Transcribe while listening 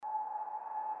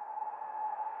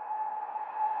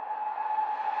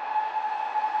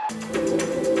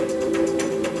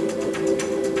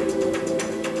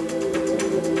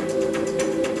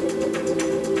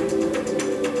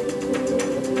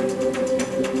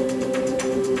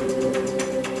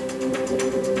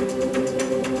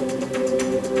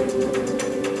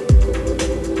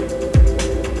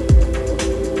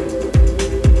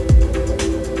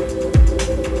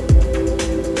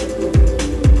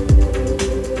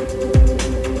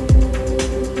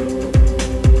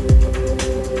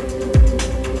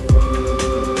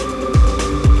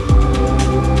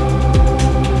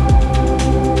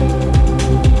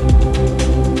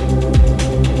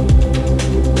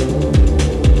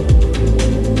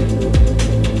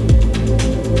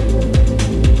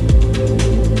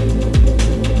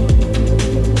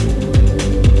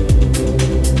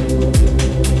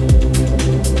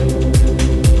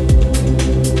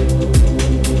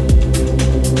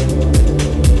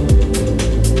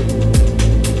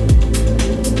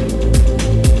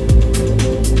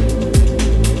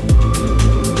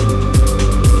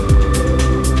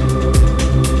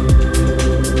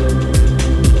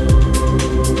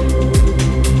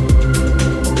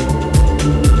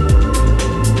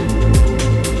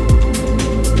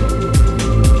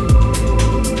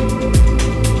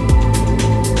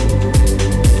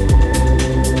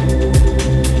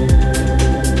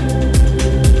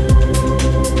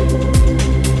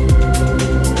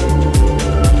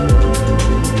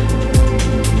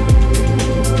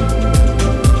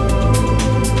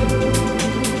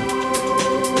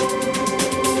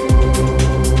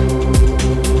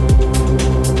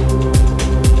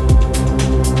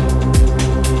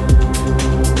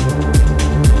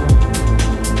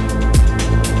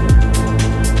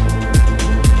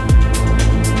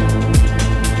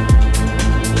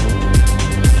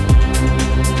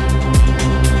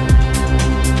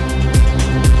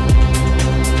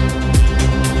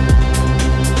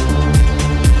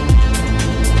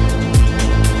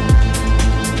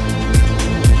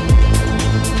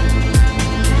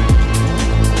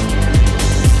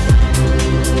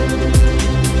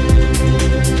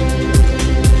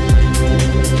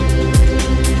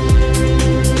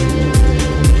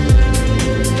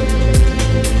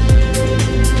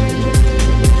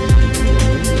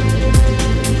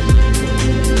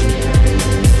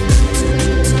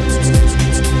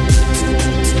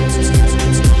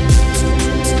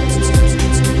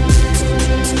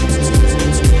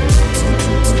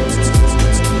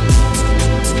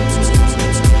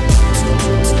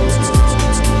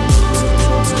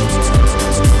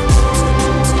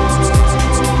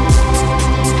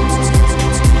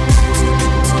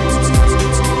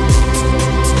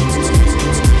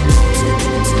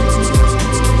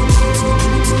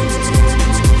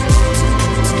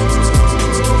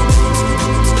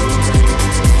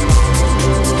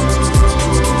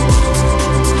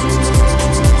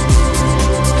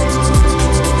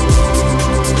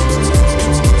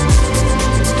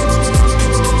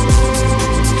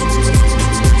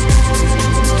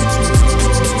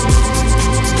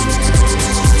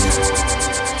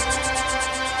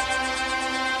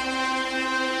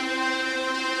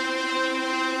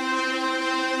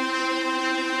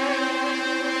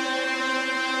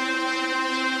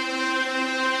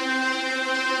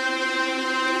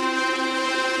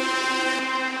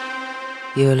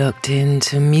You're locked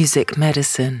into Music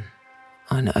Medicine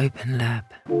on Open Lab.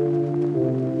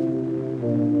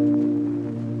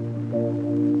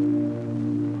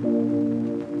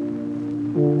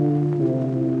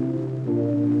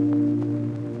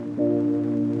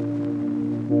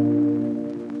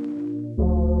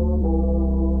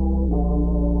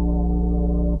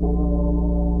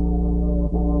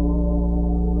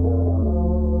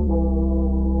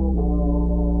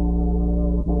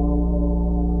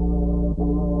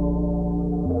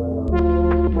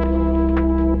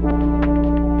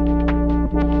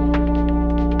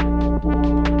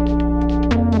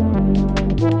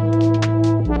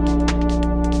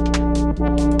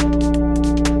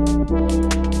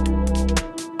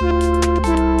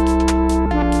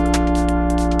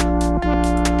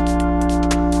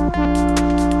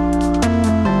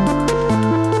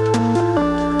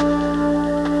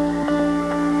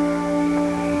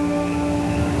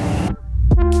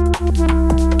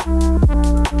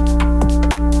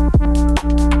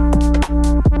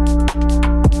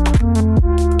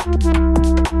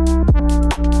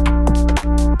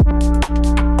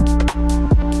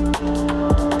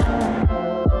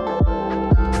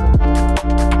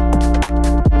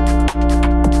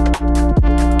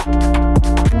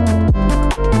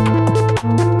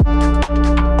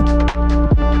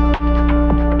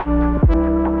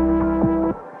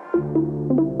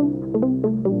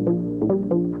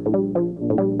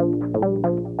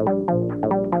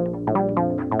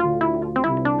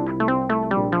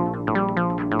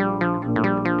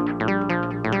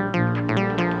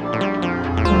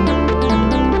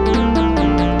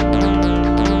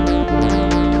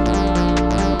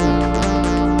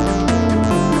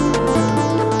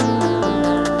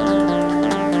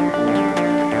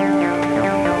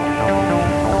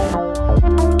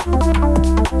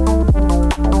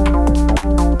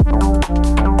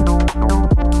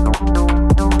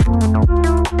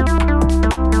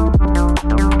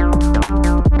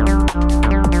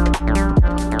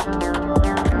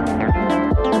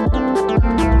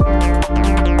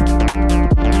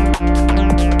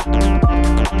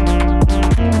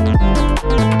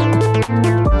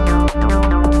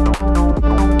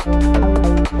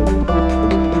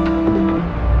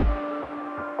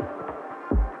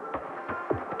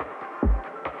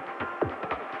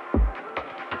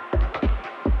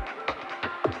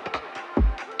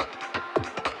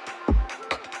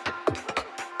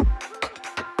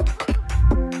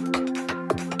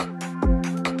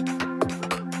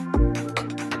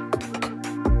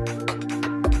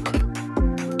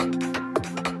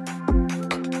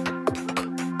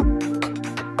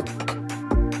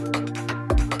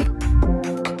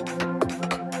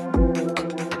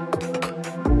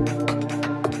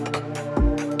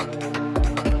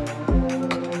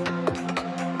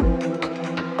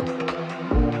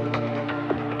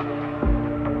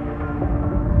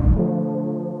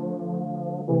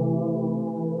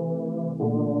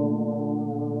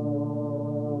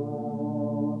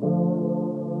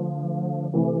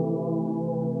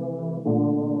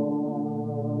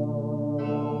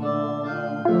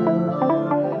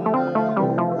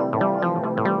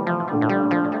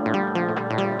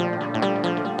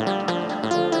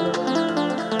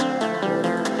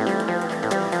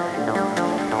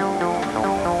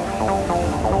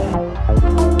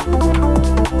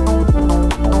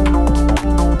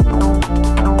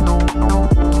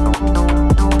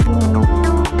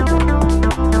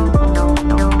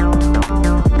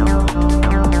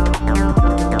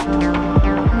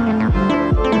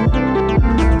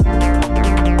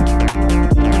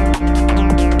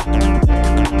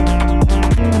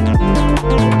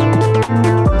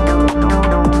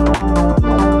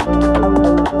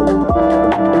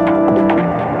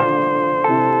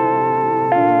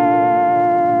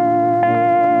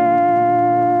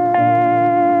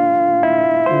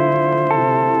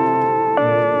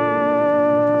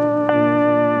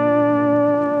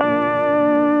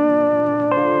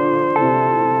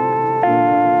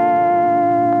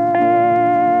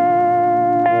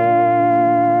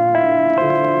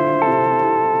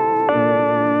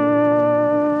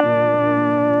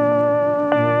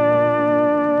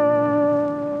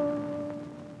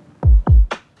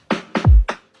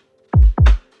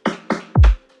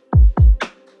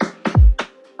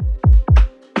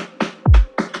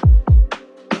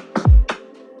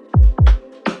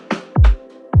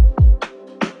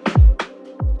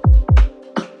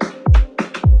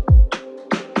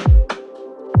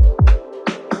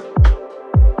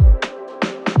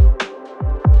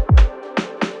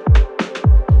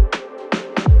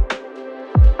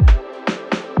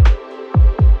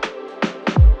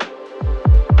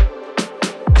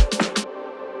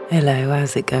 Hello,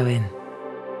 how's it going?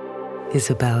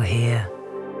 Isabel here,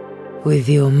 with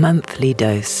your monthly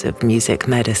dose of music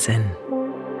medicine.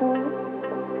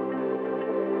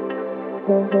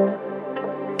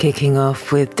 Kicking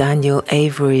off with Daniel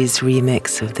Avery's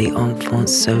remix of the Enfant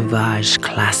Sauvage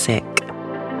classic,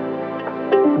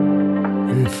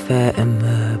 and Fur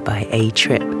Amour by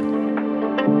A-Trip.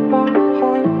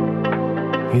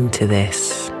 Room to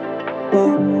this.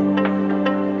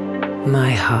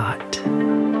 My heart.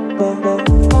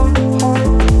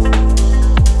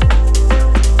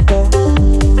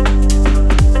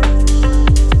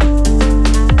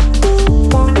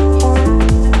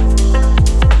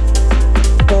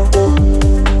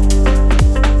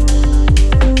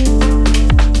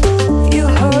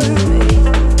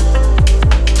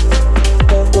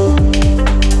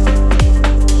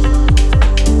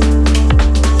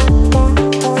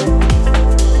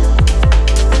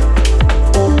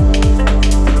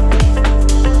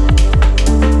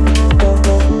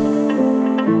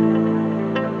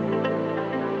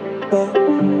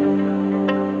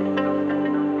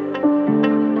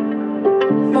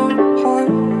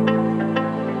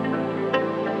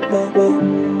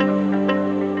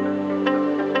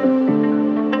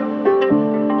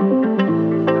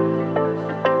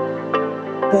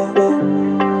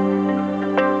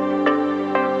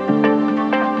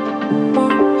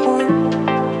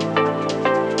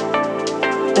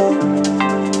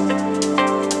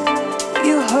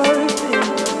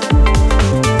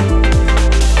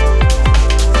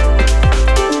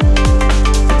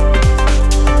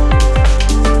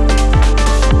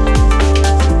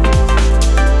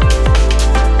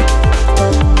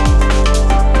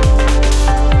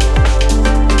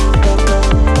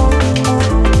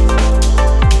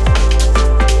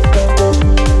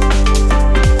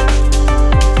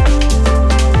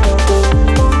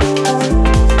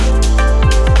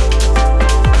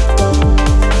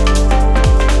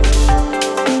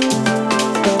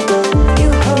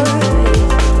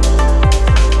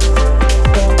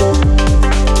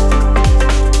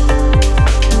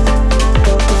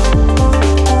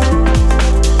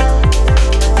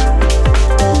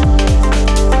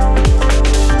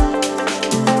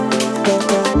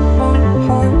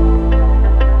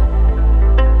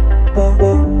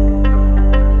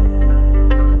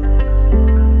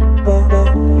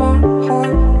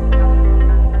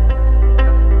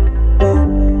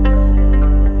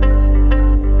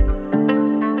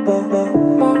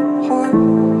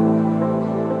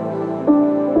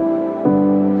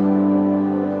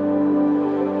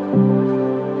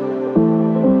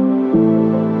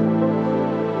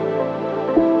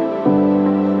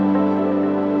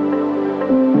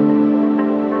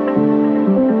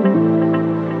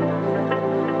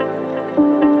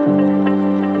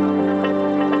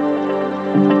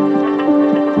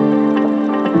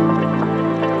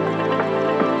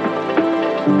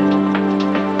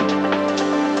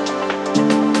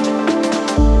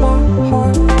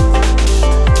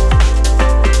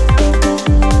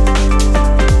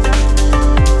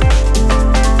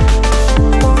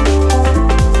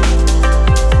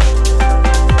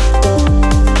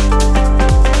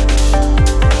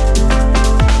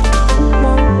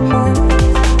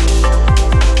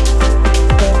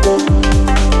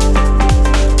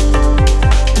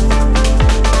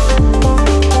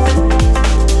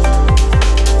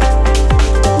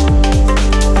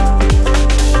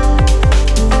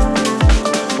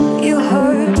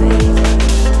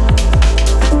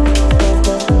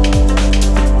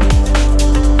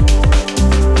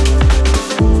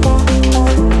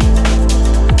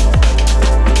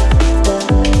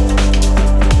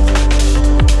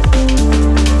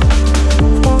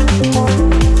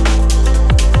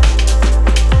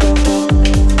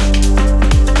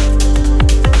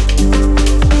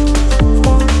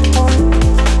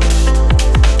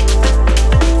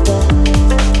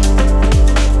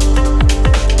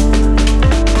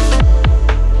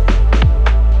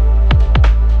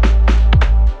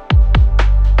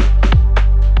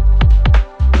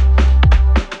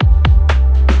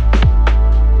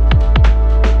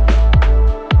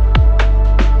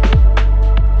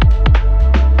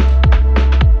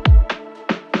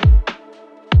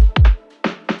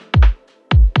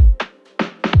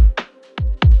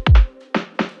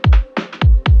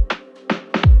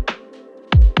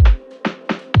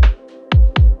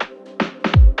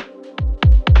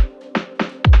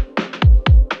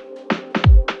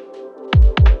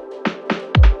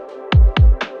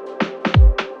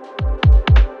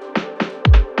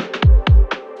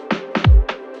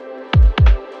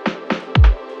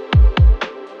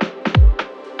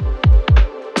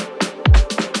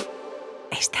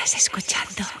 Estás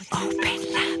escuchando Open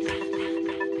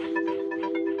Lab.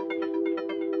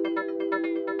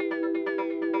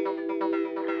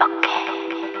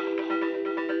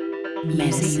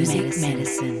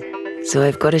 Medicine. So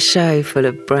I've got a show full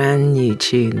of brand new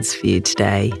tunes for you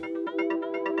today,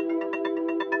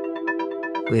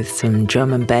 with some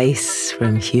drum and bass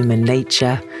from Human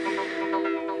Nature,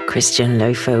 Christian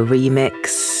Lofo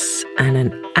remix, and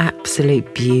an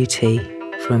absolute beauty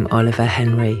from Oliver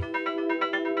Henry.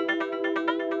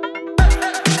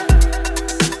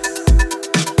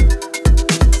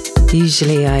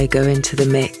 Usually I go into the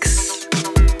mix,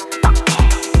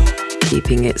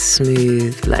 keeping it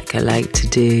smooth like I like to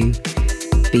do,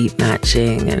 beat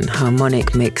matching and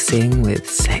harmonic mixing with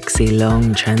sexy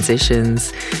long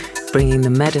transitions, bringing the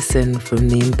medicine from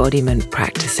the embodiment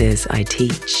practices I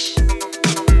teach.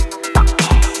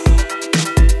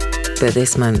 But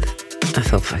this month, I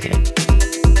thought, fuck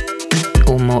it.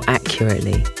 Or more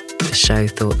accurately, the show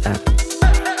thought that.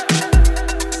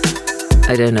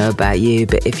 I don't know about you,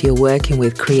 but if you're working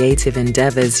with creative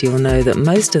endeavors, you'll know that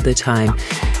most of the time,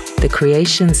 the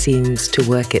creation seems to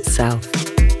work itself.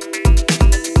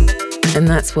 And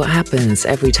that's what happens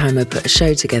every time I put a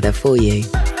show together for you.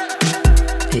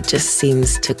 It just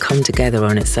seems to come together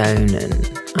on its own,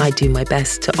 and I do my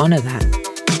best to honor that.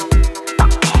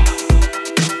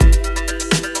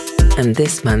 And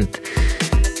this month,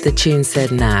 the tune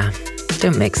said, nah,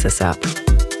 don't mix us up.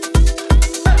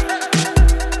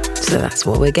 So that's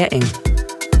what we're getting,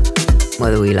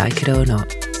 whether we like it or not.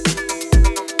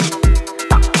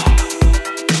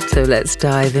 So let's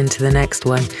dive into the next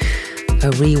one,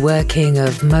 a reworking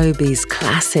of Moby's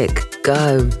classic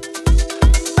Go.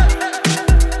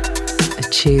 A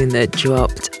tune that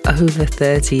dropped over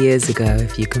 30 years ago,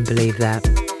 if you can believe that.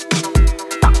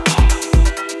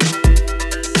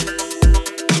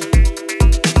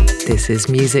 This is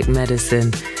Music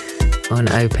Medicine on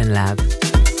Open Lab.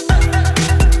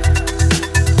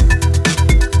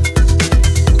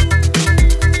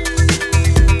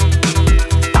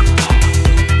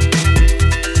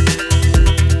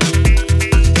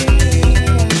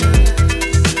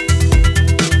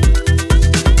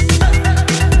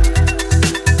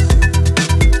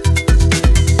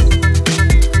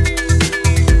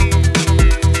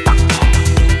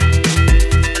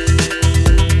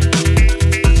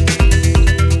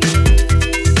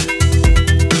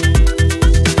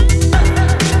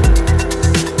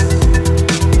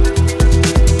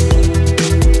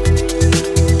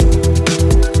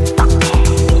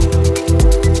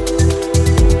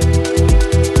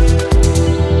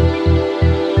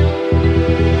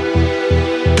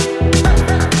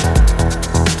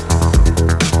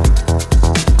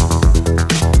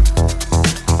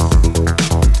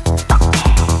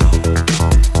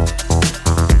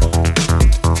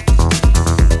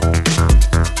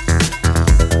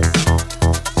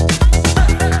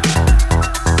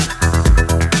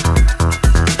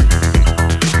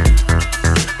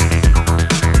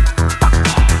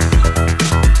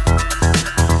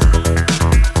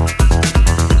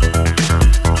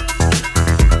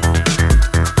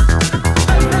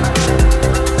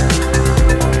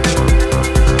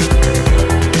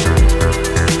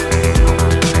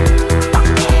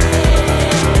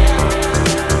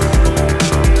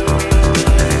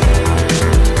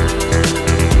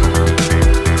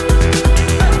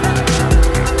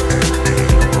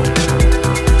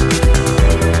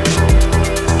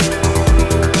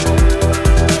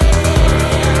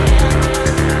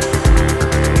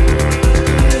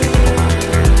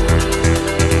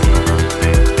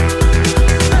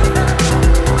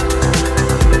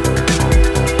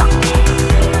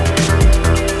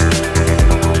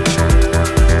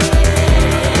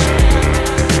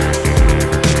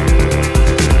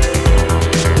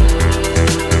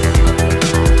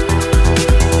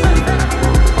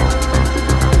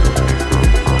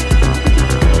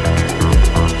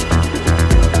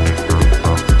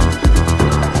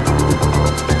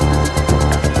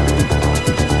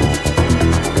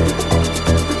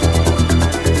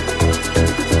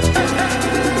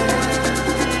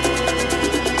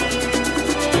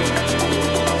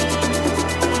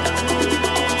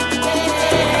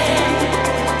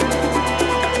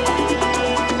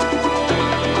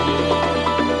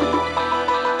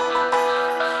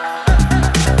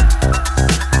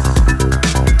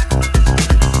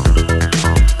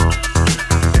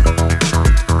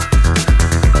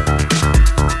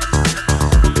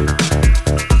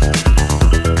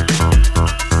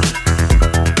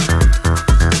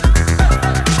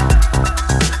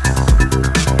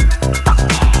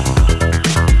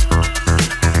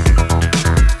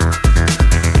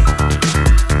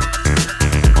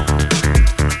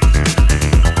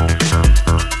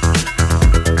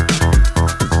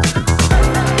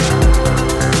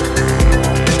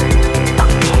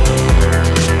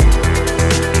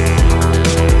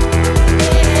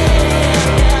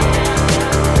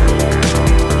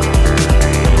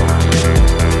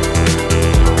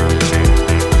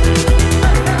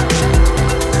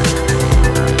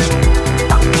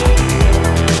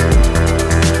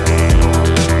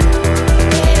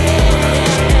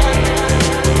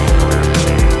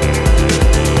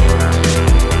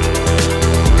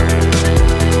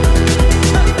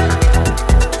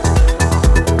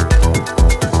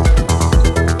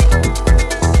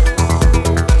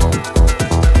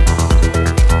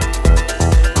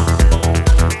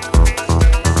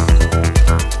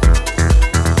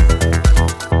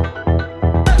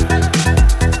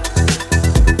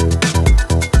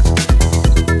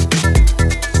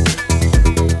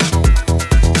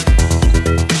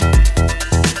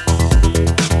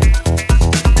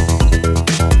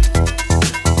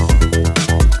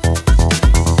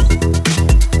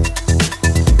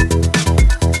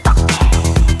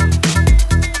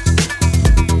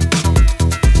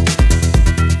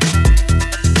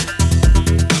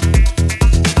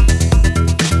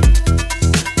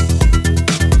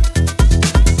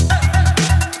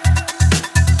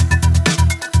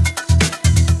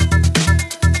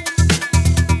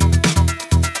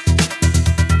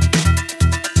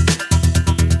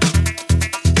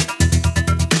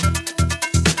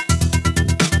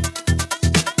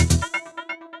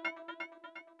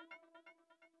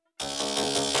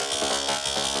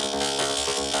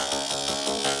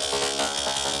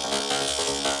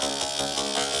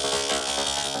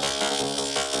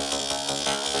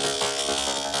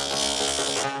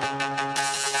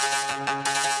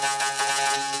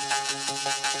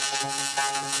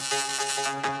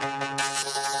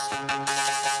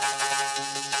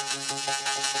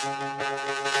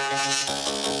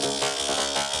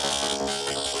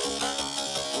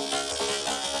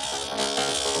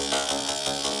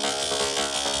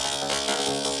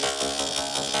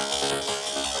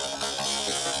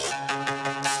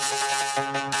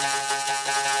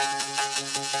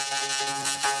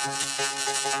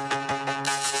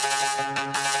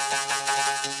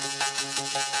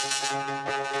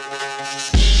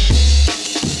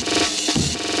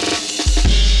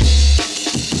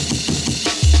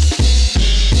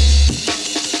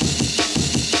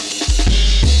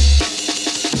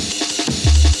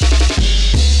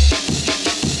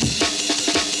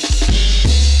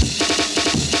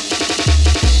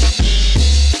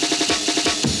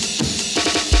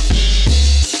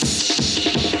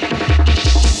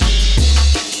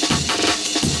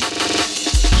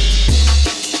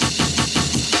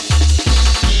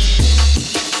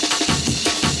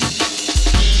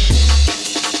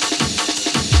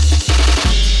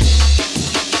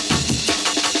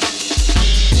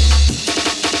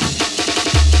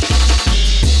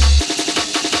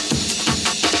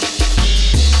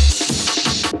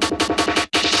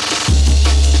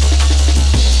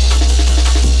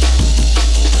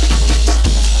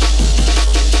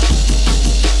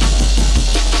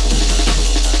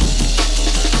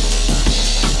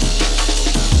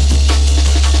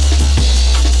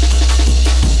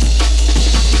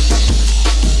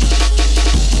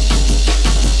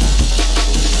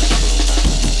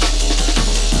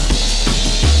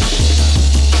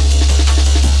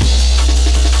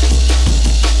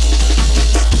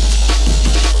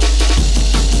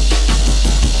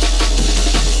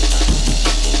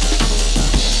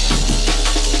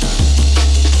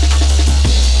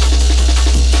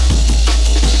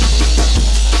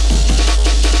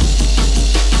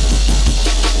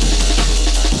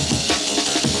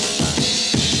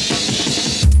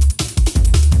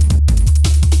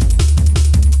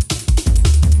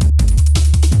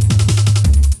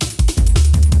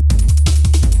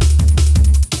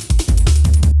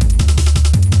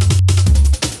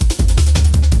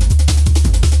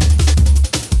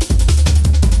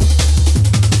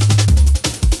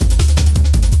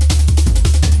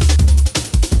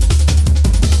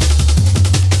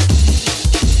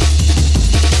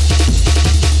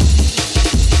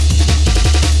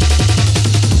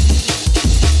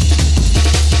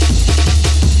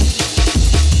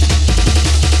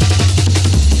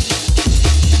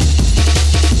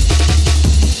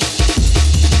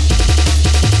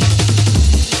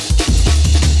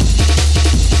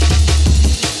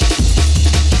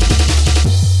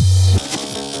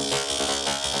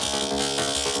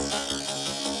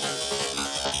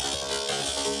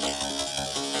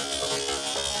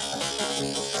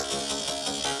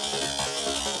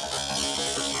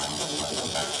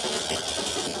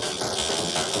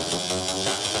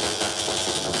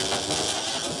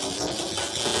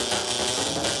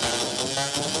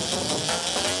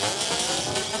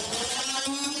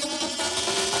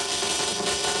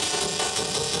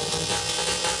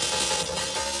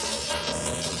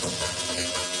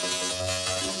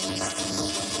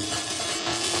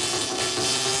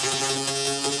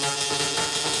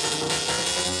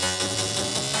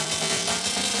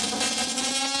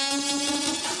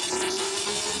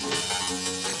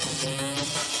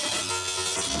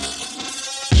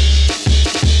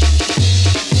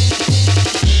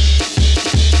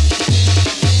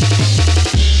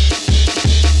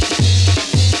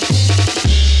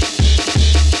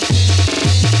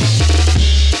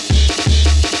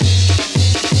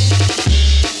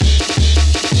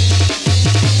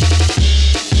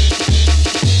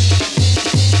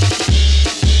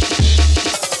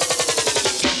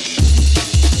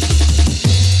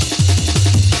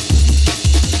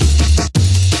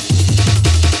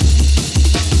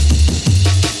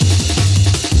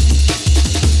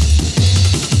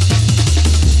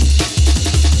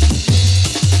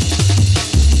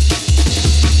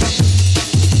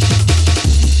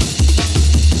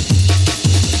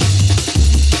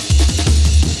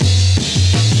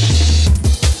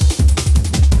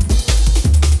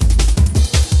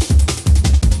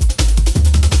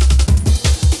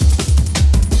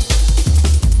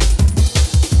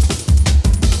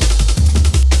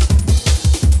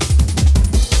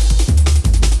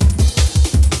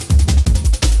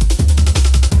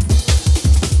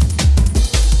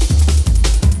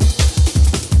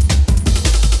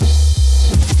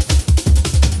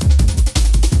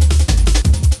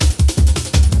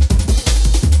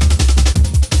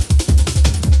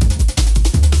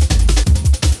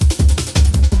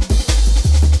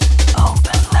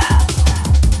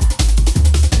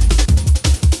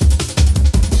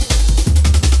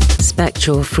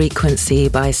 Spectral Frequency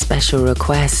by Special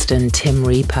Request and Tim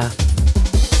Reaper.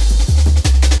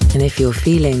 And if you're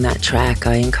feeling that track,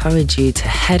 I encourage you to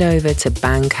head over to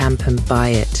Bandcamp and buy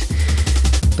it,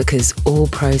 because all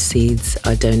proceeds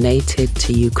are donated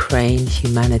to Ukraine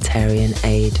humanitarian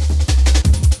aid.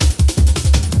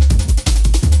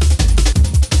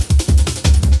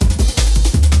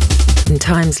 In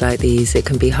times like these, it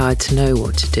can be hard to know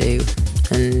what to do,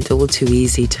 and all too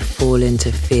easy to fall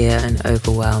into fear and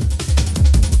overwhelm.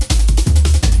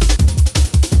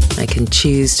 I can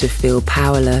choose to feel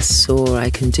powerless, or I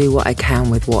can do what I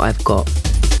can with what I've got.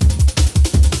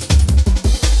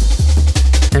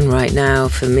 And right now,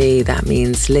 for me, that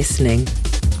means listening,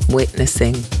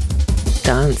 witnessing,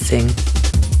 dancing,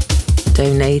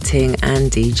 donating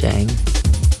and DJing.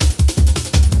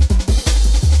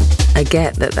 I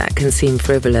get that that can seem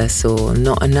frivolous or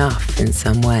not enough in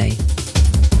some way.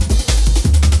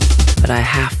 But I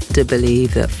have to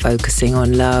believe that focusing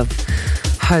on love,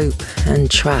 hope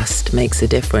and trust makes a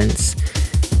difference,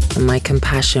 and my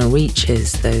compassion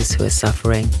reaches those who are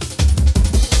suffering.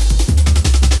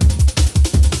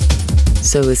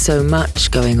 So with so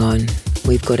much going on,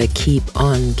 we've got to keep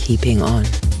on keeping on.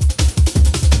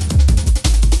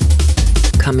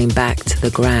 Coming back to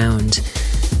the ground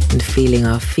and feeling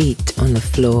our feet on the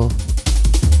floor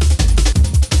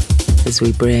as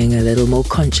we bring a little more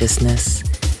consciousness,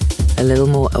 a little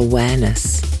more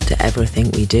awareness to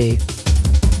everything we do.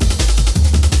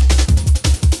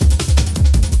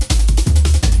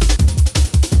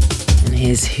 And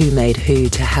here's Who Made Who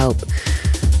to help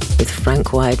with Frank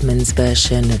Weidman's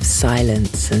version of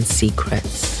Silence and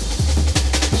Secrets.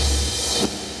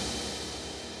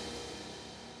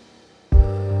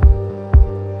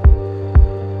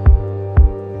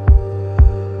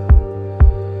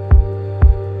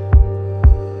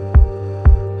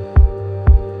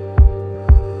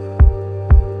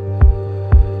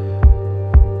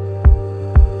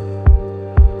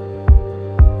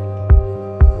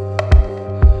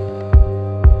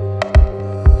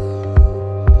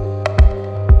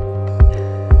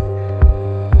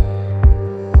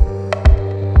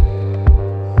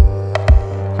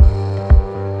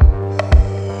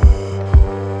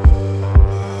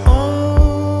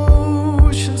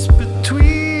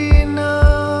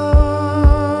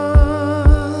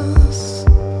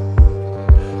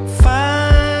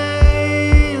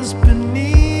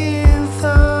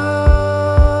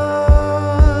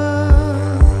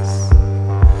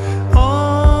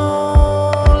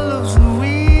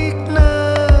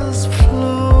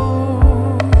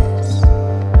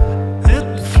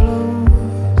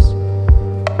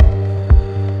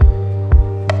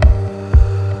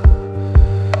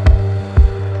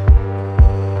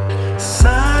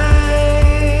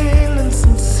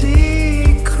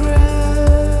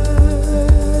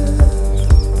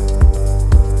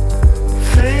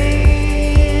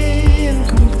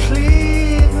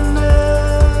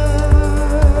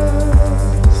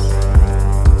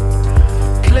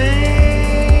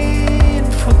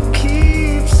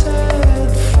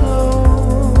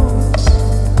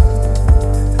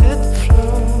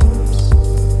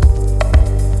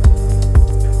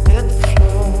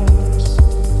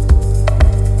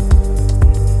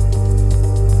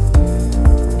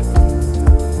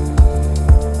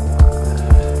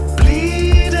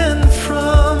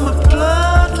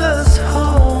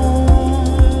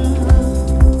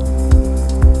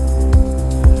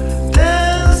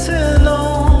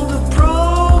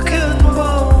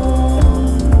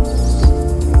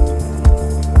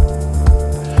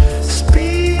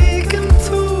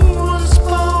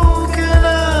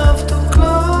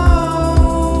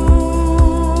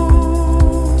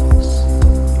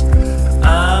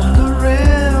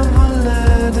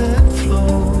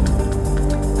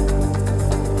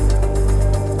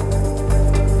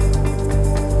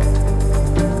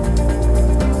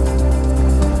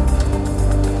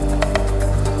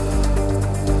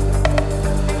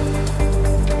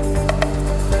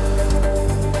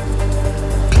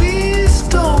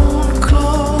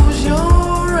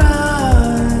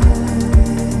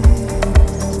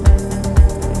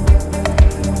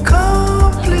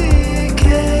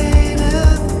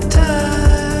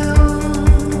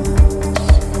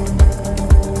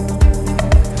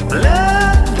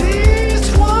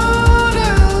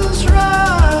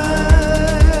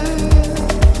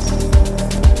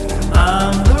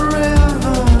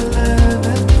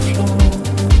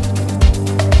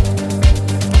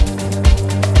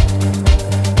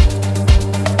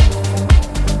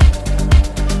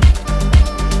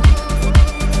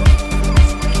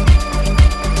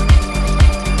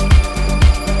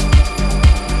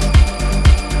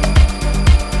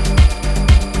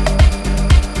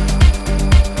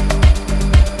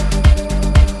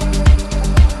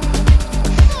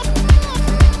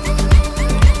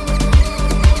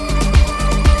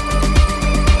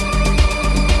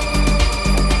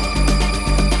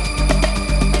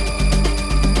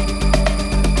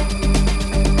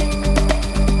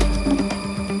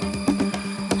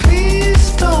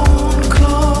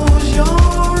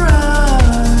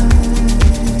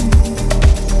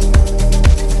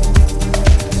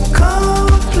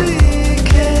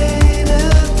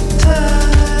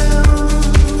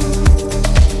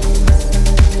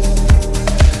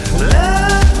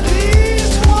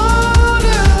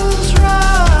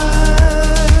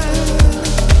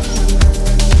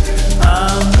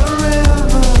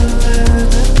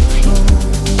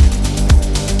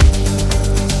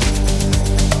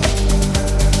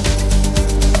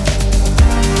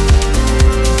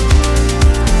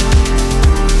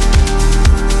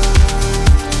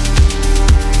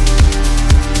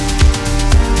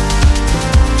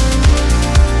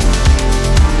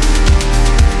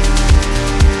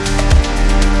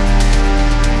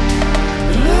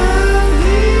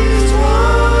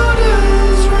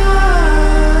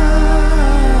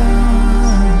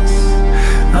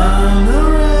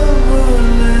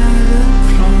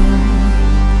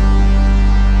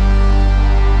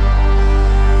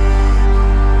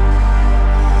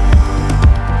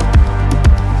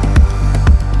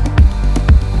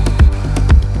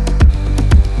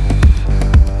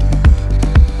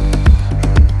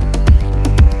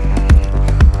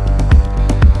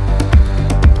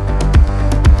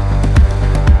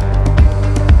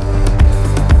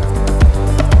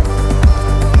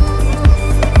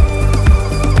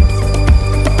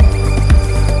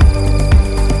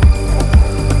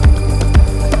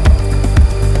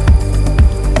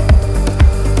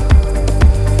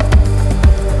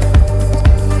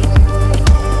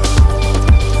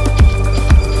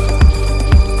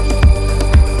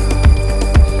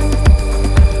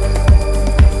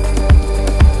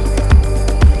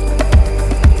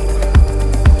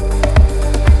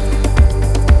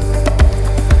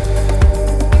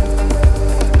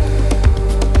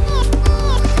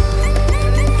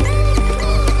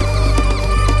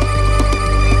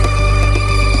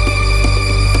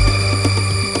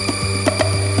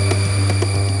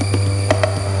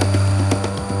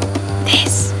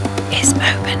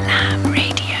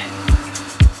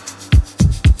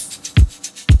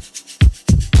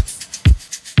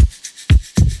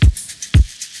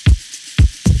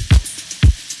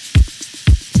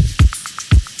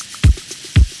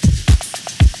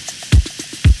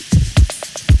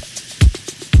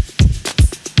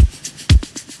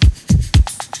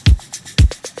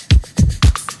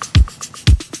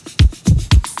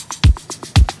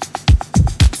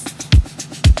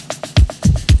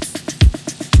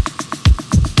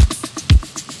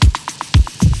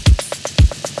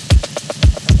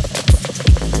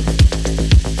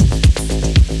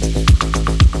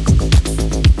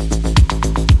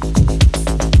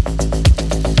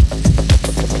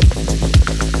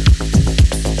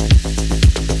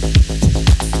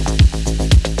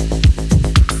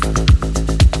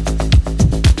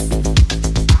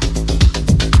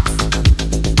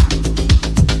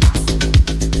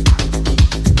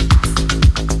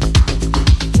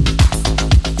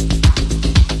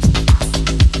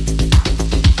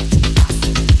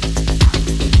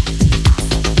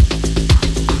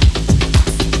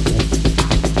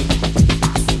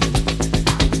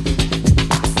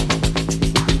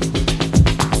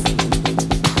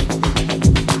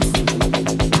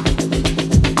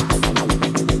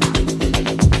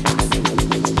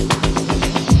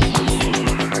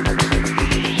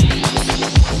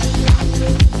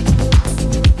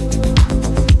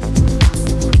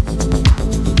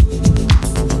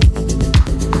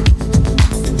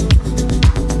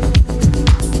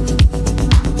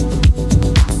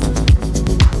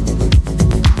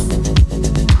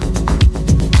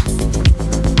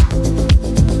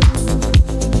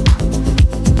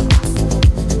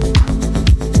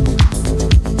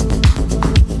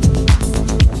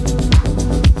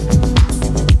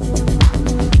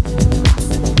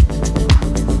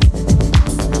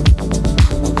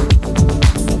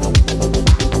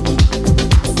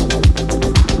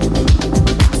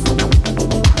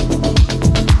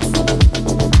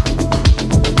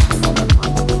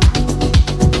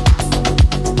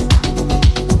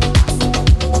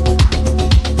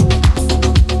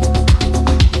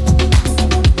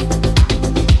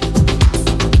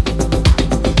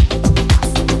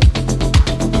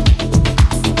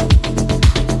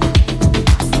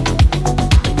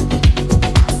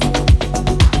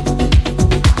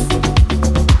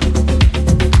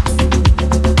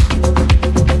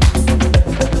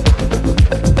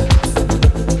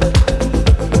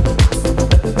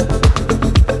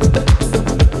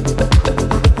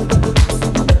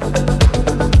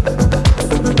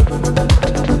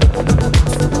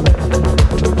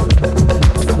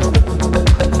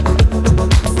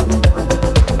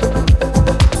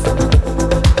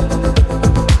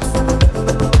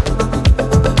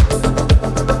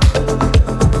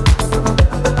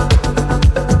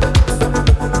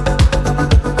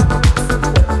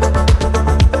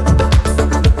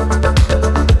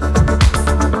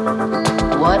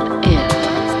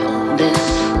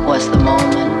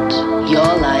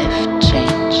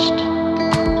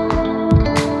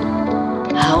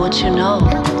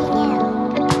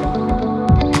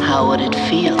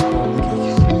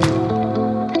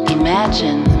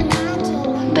 Imagine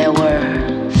there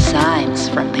were signs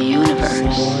from the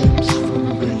universe,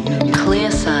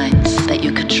 clear signs that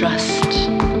you could trust,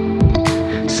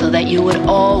 so that you would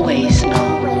always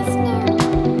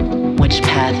know which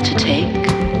path to take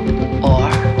or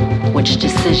which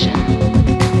decision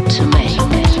to make.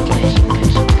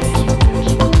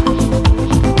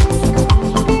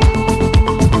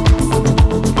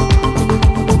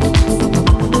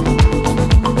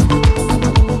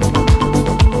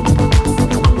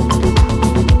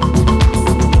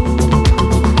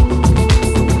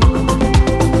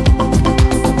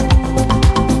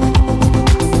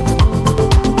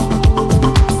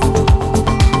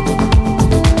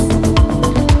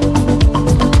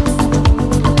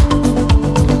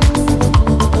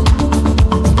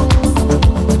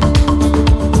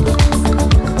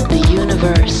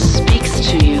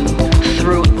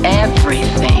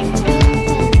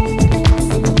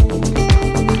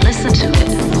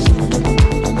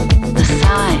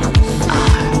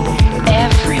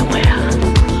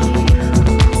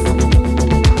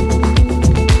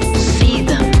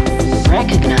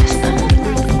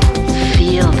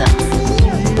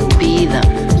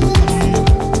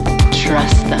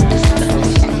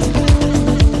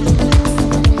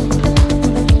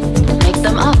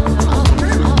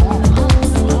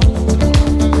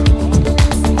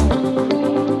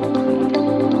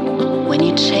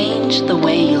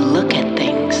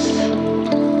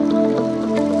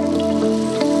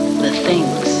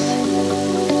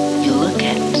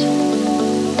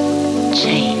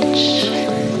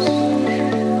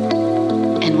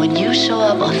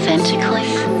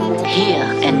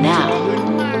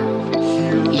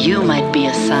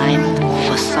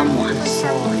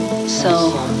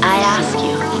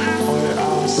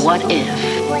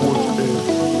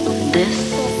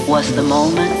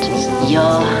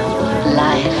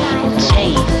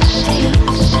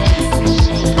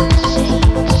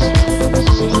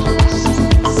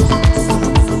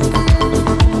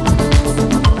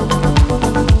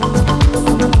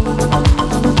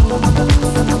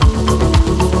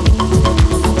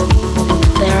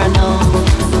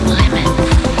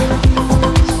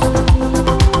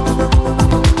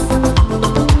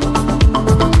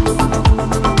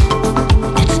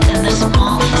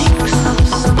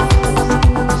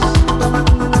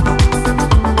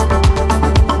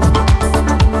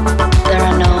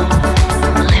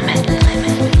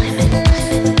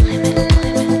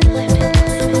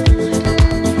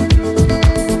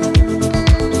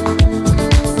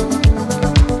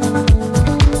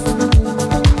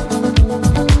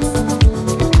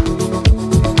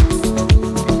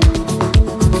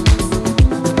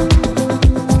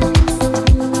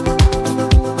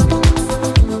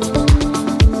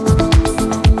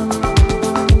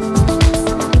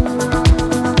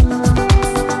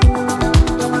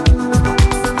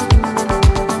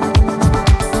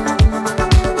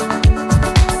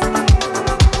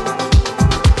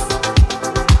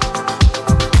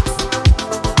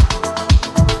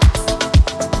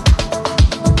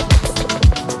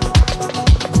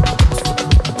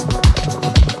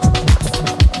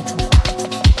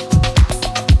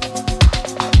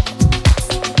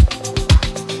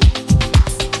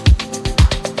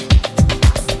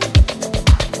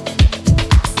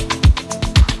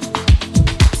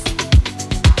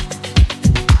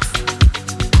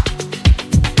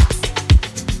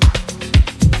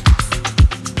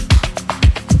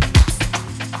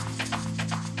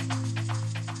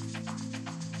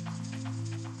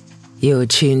 You're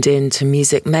tuned in to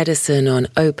Music Medicine on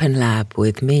Open Lab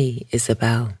with me,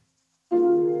 Isabel.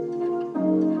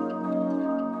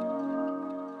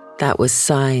 That was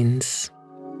Signs,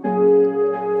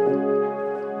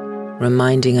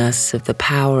 reminding us of the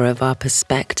power of our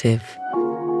perspective,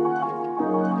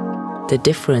 the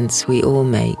difference we all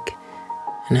make,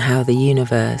 and how the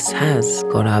universe has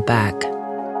got our back.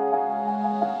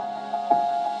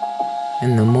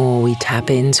 And the more we tap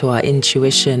into our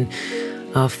intuition,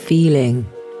 our feeling,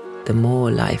 the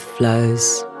more life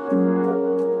flows.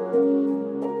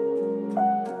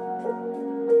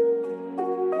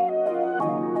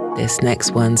 This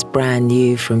next one's brand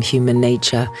new from Human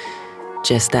Nature,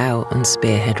 just out on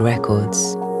Spearhead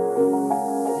Records.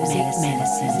 Music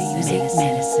Medicine, Music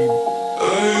Medicine.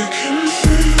 I can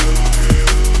feel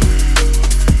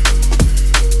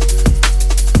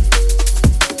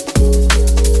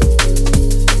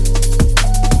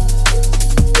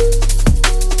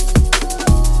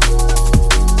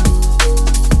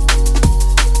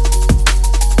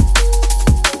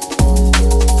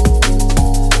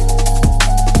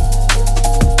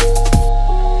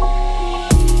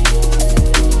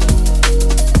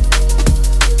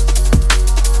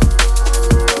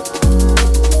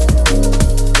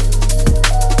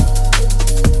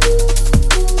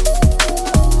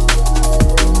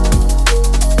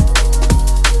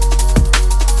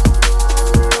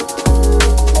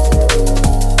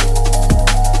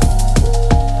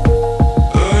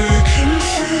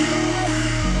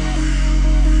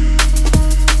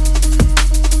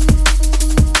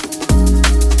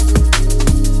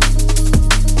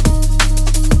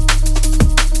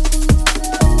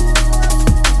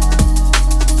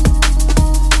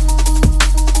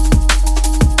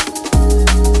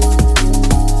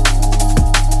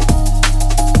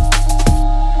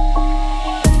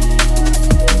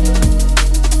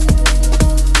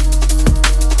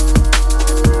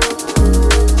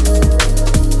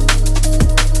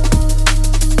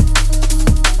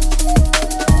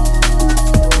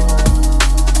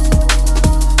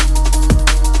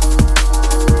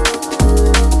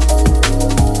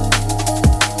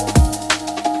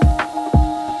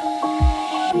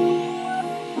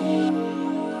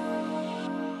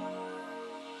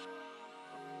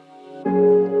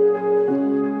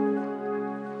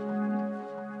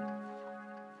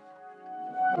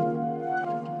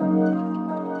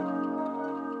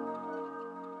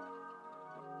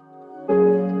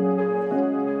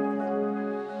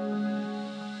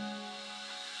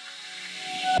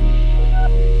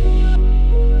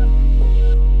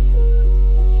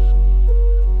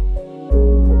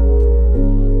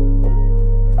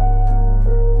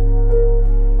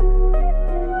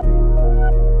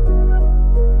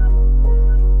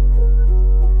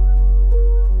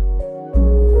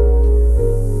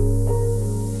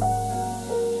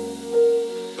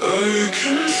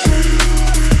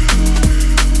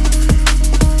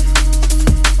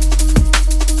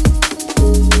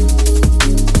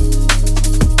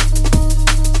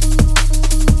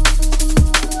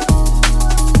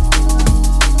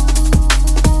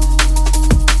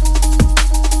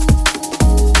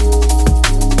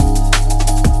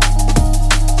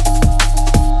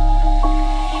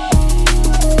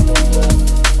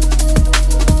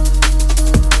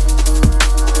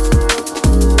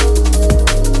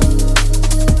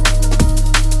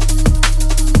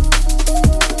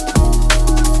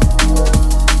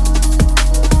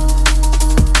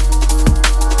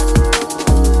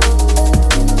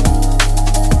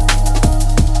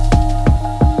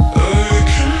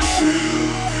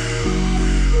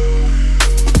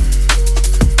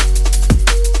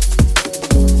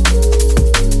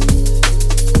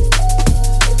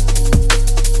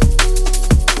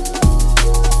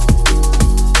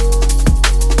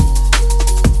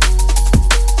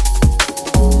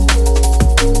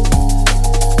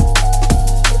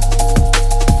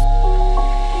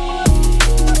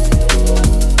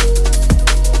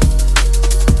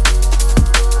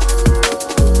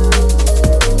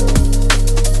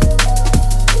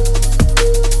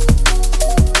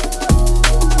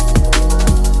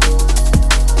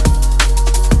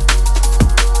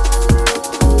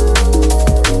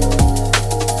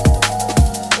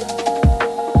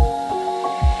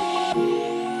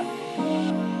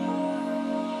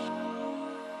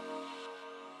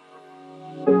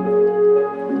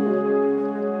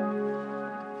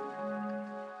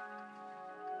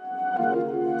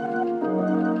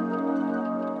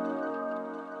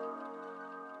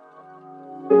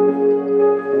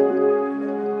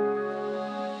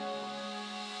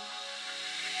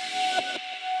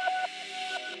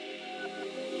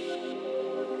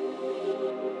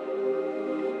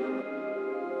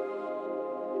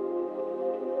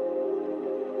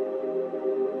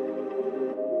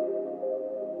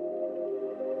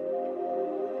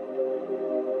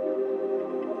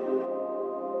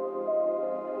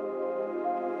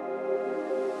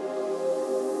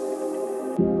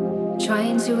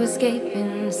Trying to escape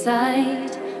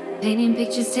inside, painting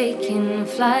pictures, taking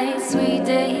flight. Sweet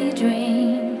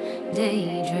daydream,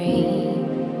 daydream.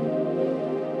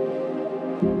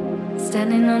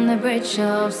 Standing on the bridge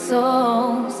of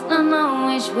souls, not know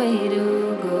which way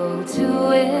to go.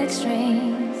 To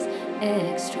extremes,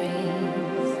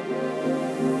 extremes.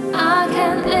 I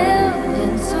can't live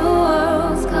in two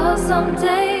worlds, 'cause some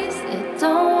days it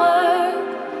don't work.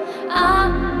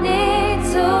 I need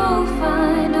to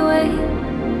find a way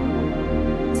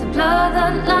to blur the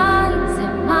lines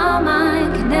in my mind,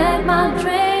 connect my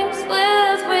dreams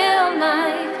with real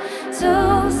life, to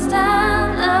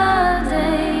stand a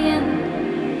day in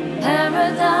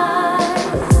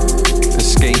paradise.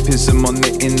 Escapism on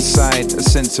the inside, a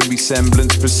sensory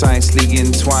semblance precisely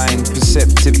entwined.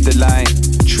 Perceptive delight,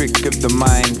 trick of the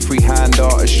mind, freehand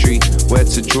artistry, where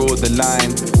to draw the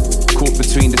line. Caught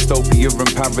between dystopia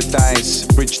and paradise,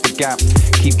 bridge the gap,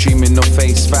 keep dreaming of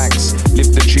face facts.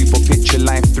 Live the truth or picture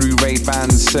life through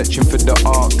Ray-Bans, searching for the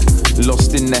arc,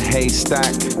 lost in the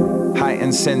haystack.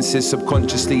 Heightened senses,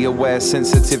 subconsciously aware,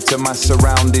 sensitive to my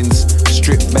surroundings.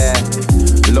 Stripped bare,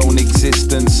 lone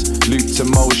existence, looped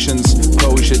emotions.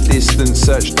 Closure distance,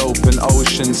 searched open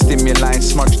ocean. Stimuli,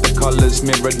 smudge the colors,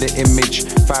 mirror the image.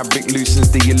 Fabric loosens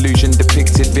the illusion,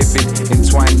 depicted vivid.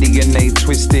 Entwined DNA,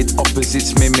 twisted,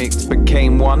 opposites mimicked.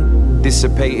 Became one,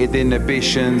 dissipated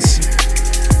inhibitions.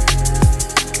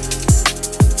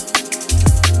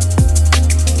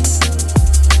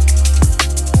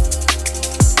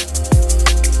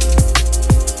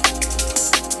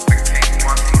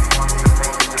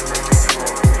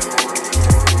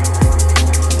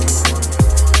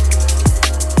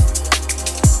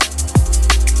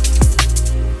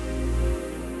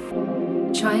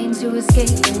 Trying to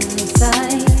escape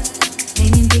inside,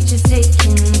 painting pictures,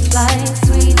 taking flight.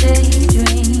 Sweet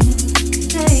daydream,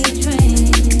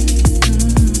 daydream.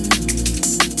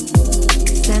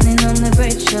 Standing on the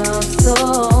bridge of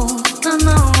souls, not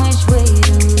know which way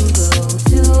to go.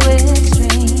 To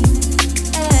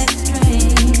extremes,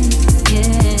 extremes.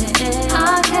 Yeah,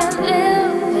 I can't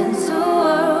live in two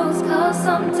worlds, 'cause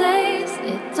some days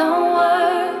it don't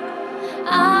work.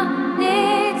 I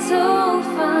need to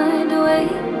find a way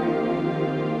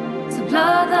to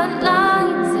blur the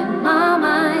lines in my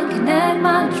mind, connect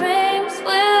my dreams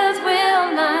with real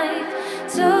life,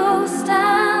 to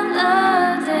stand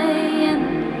a day in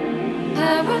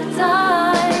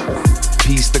paradise.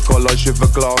 Piece the collage of a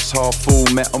glass half full,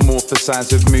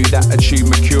 metamorphosize with mood, attitude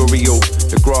mercurial.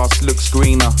 The grass looks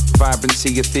greener,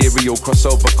 vibrancy ethereal.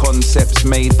 Crossover concepts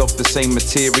made of the same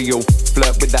material.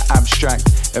 Flirt with the abstract,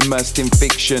 immersed in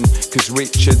fiction. 'Cause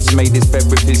Richard's made his bed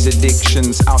with his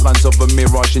addictions. Outlines of a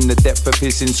mirage in the depth of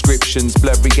his inscriptions.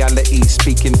 Blur reality,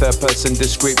 speaking third person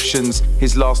descriptions.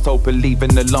 His last hope of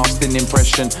leaving a lasting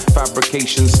impression.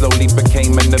 Fabrication slowly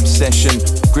became an obsession.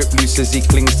 Grip loose as he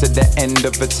clings to the end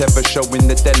of a tether, showing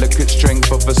the delicate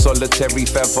strength of a solitary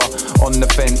feather. On the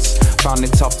fence, found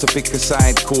it tough to pick a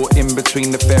side. Caught in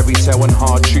between the fairy tale and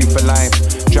hard truth of life.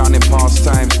 Drowning past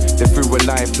times, they threw a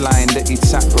lifeline that he'd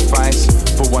sacrifice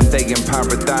for one day in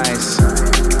paradise.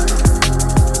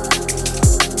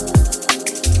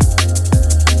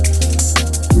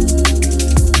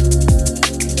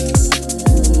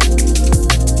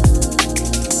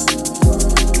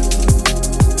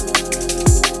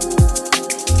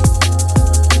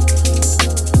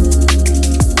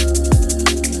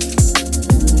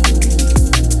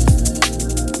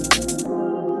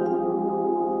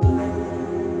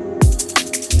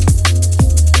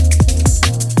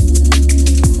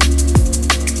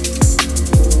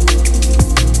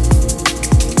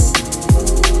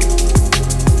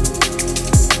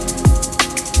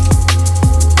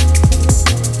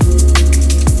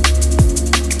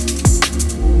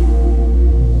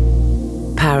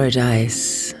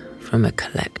 Paradise from a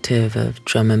collective of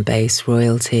drum and bass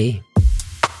royalty.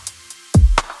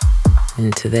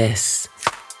 Into this,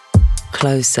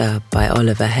 Closer by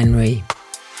Oliver Henry.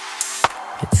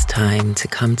 It's time to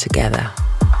come together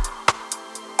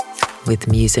with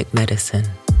Music Medicine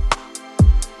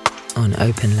on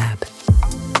Open Lab.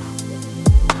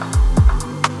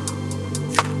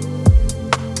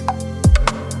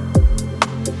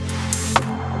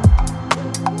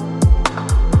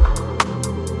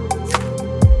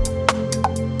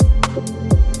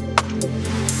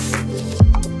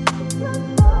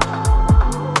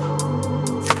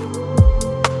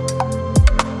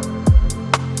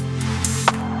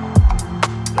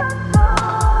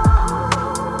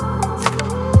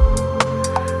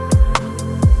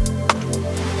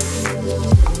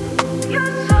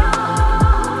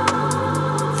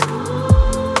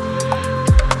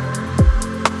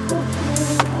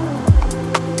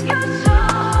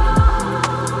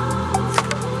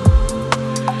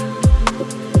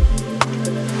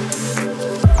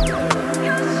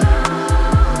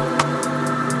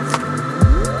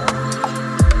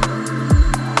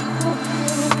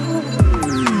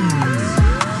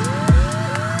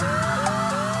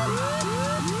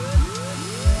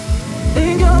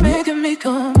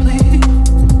 complete.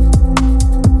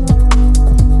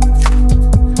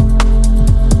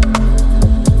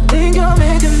 Think you're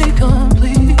making me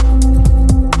complete.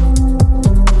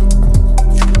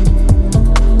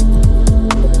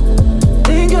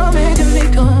 Think you're making me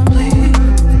complete.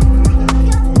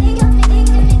 Think you're making me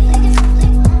complete.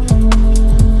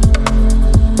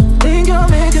 Think you're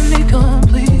making me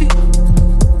complete.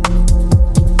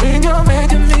 Think you're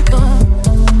making me complete.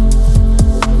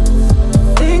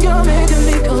 Think you're making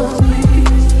me complete.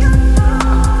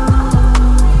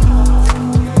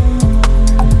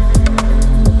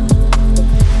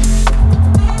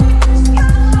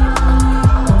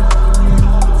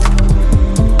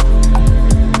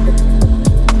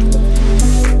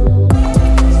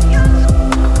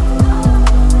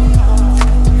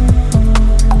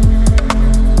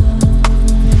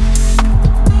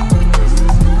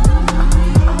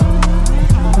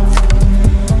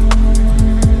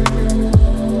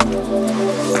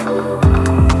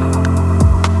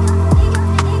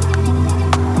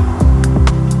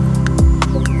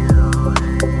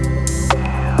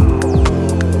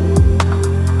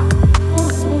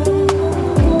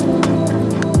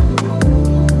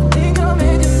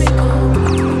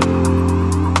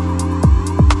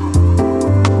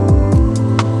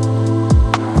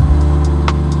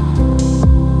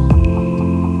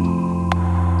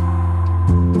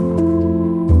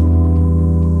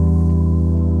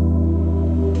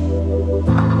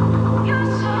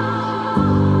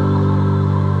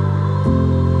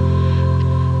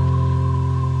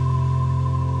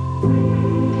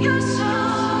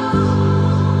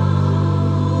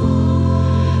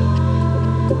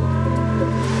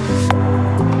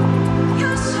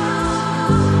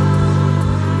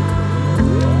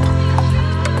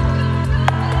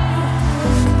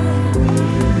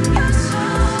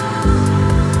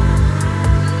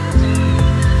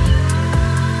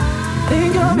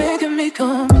 Think you're making me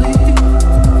complete.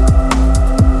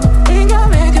 Think you're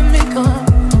making me complete.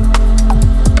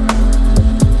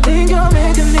 Think you're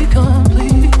making me complete. Think you're making me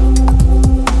complete.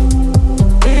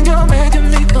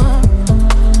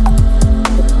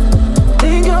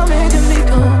 Think you're making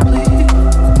me complete.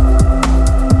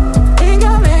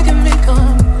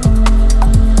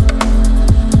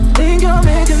 Think you're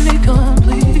making me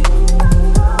complete.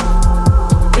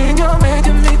 Think you're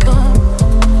making me complete.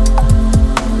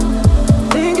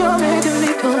 Think you're making me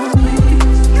complete.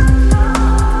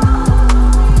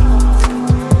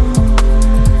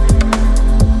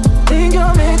 Think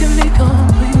you're making me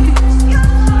complete.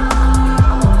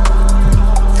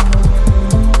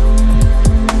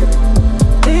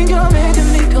 Think you're making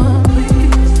me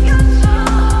complete.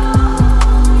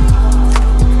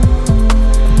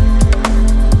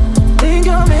 Think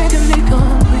you're making me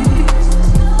complete.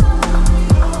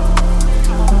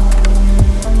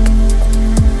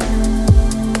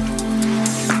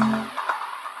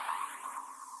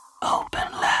 Open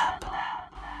Lab.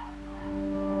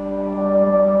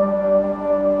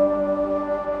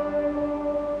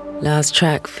 Last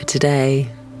track for today,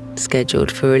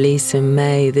 scheduled for release in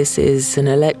May. This is an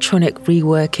electronic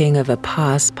reworking of a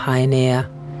past pioneer.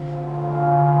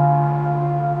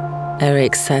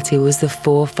 Erik Satie was the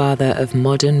forefather of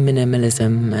modern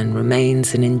minimalism and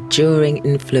remains an enduring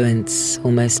influence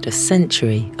almost a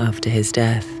century after his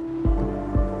death.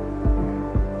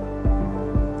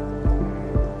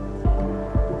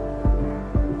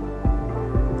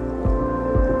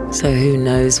 So who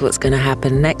knows what's going to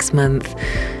happen next month,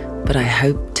 but I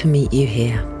hope to meet you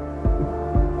here.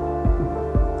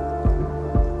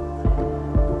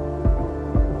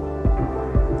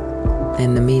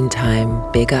 In the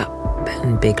meantime, big up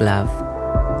and big love.